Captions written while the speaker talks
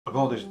I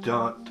bought this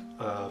Dart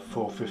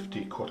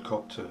 450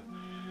 quadcopter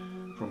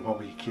from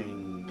Hobby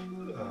King,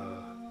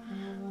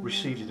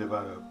 received it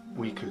about a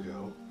week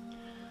ago.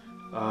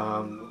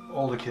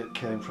 All the kit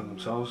came from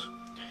themselves,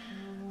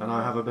 and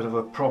I have a bit of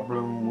a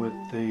problem with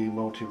the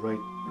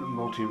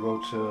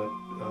multi-rotor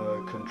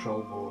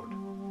control board.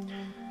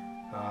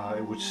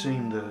 It would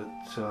seem that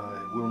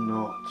it will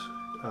not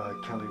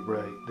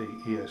calibrate the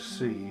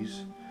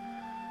ESCs,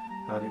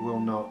 and it will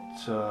not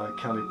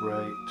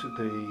calibrate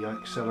the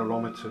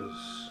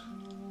accelerometers.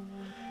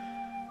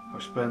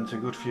 I've spent a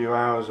good few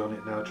hours on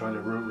it now trying to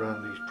root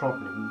around these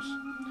problems,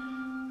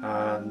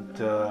 and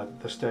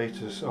the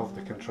status of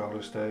the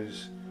controller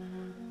stays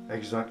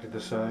exactly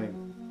the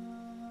same.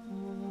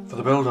 For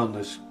the build on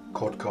this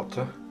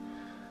quadcopter,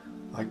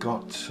 I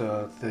got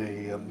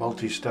the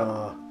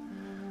multi-star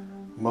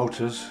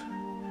motors,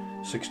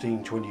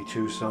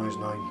 1622 size,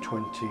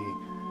 920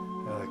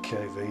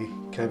 kV,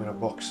 came in a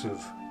box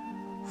of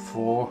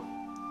 4.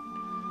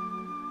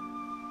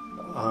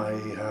 I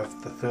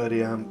have the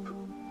 30 amp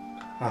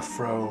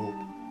Afro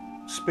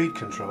speed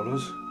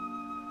controllers,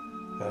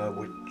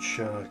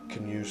 which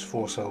can use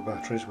 4-cell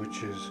batteries,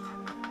 which is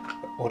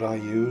what I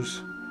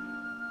use.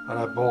 And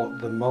I bought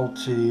the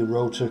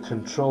multi-rotor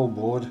control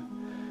board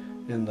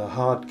in the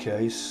hard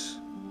case,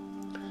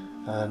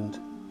 and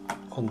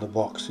on the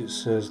box it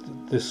says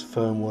that this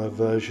firmware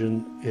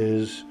version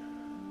is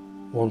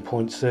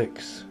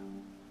 1.6.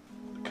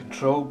 The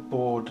control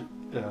board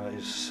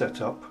is set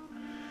up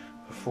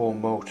for 4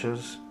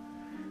 motors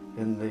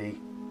in the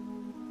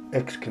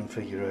X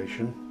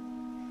configuration.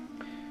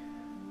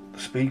 The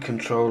speed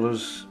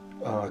controllers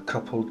are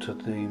coupled to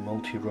the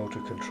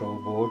multi-rotor control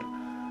board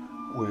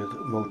with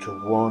motor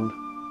 1,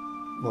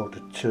 motor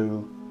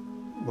 2,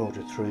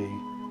 motor 3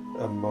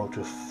 and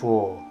motor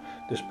 4.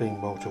 This being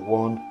motor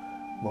 1,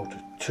 motor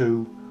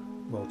 2,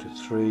 motor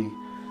 3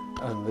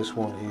 and this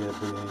one here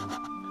being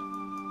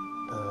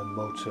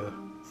motor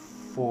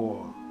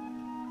 4.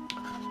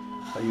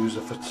 I use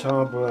a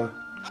Futaba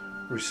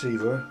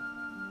receiver,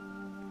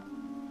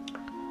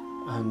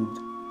 and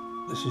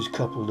this is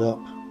coupled up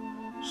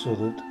so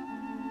that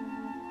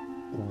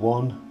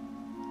 1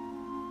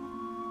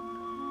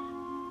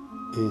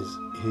 is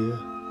here,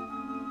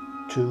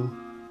 2,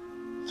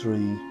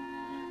 3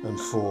 and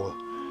 4.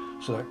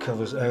 So that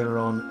covers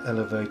aileron,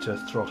 elevator,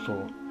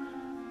 throttle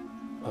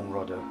and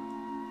rudder.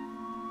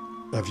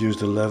 I've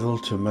used a level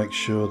to make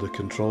sure the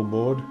control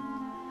board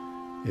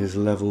is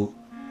level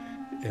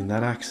in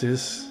that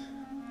axis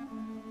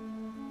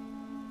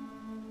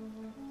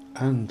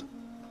and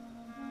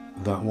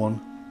that one.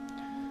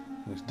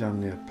 It's damn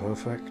near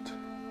perfect.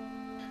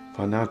 If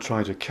I now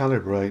try to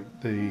calibrate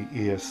the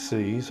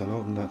ESCs, I'll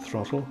open that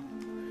throttle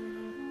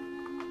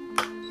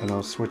and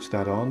I'll switch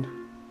that on,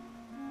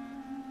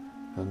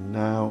 and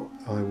now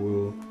I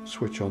will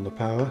switch on the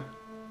power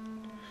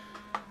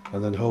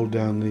and then hold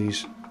down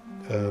these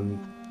 2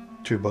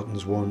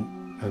 buttons,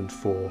 1 and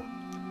 4.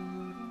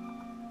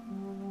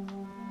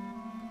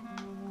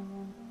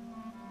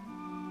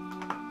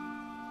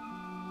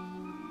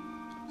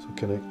 So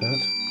connect that,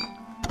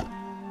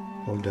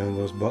 hold down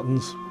those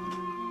buttons,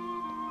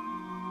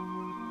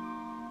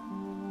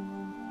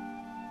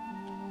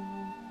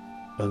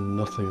 and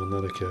nothing on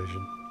that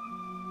occasion.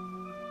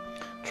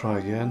 Try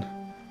again.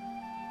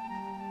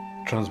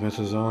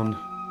 Transmitter's on,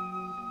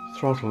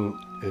 throttle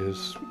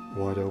is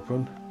wide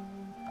open,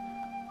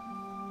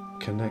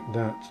 connect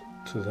that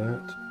to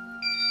that,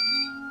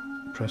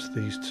 press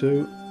these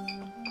 2,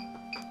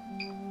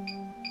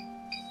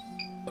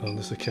 and on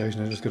this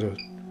occasion I just got a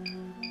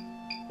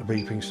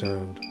beeping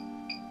sound,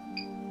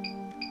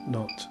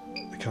 not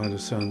the kind of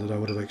sound that I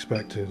would have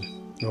expected.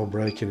 No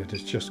break in it,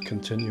 it's just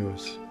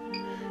continuous.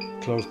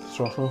 Close the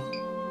throttle,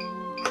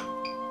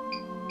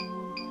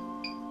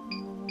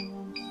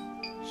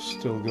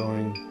 still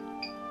going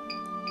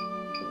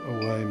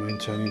away,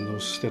 maintaining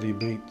those steady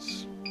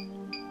beats.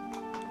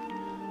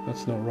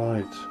 That's not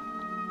right.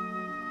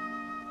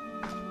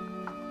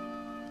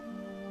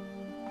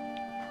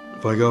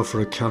 If I go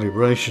for a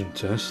calibration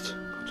test,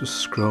 I'll just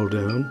scroll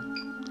down.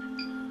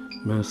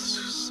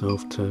 Mask,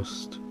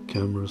 self-test,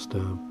 cameras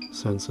down,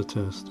 sensor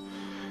test,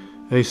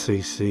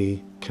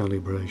 ACC,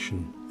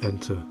 calibration,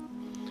 enter.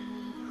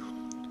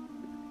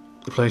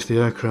 Place the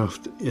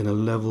aircraft on a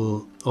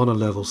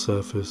level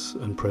surface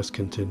and press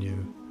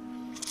continue.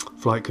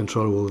 Flight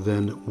controller will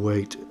then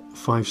wait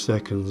 5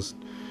 seconds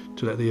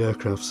to let the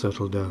aircraft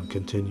settle down.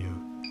 Continue.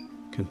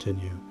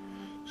 Continue.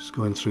 Just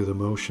going through the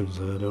motions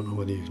there, I don't know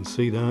whether you can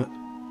see that.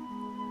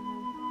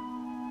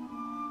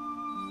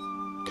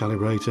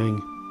 Calibrating,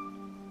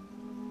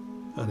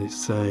 and it's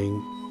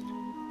saying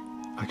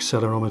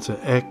accelerometer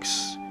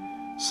X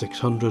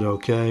 600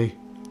 OK,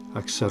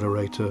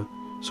 accelerometer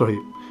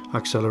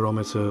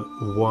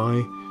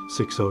Y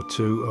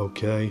 602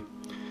 OK,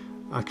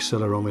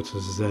 accelerometer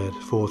Z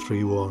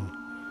 431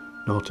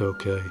 not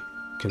OK,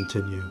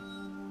 continue.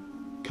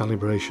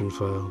 Calibration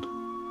failed.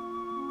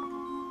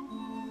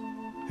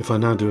 If I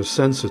now do a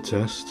sensor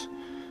test,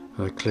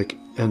 I click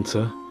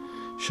enter,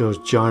 shows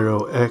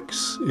gyro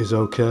X is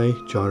OK,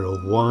 gyro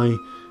Y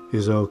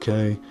is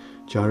okay.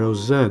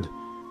 Gyros Z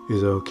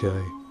is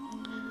okay.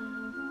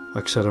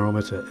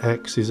 Accelerometer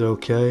X is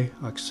okay.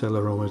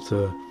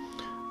 Accelerometer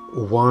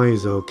Y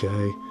is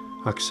okay.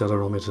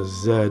 Accelerometer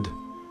Z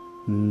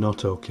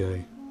not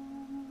okay.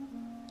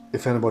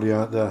 If anybody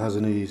out there has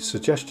any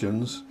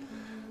suggestions,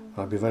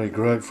 I'd be very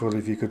grateful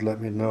if you could let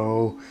me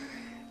know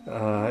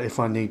if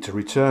I need to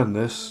return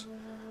this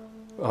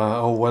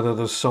or whether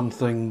there's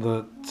something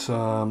that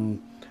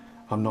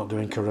I'm not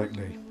doing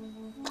correctly.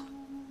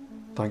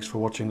 Thanks for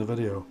watching the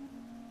video.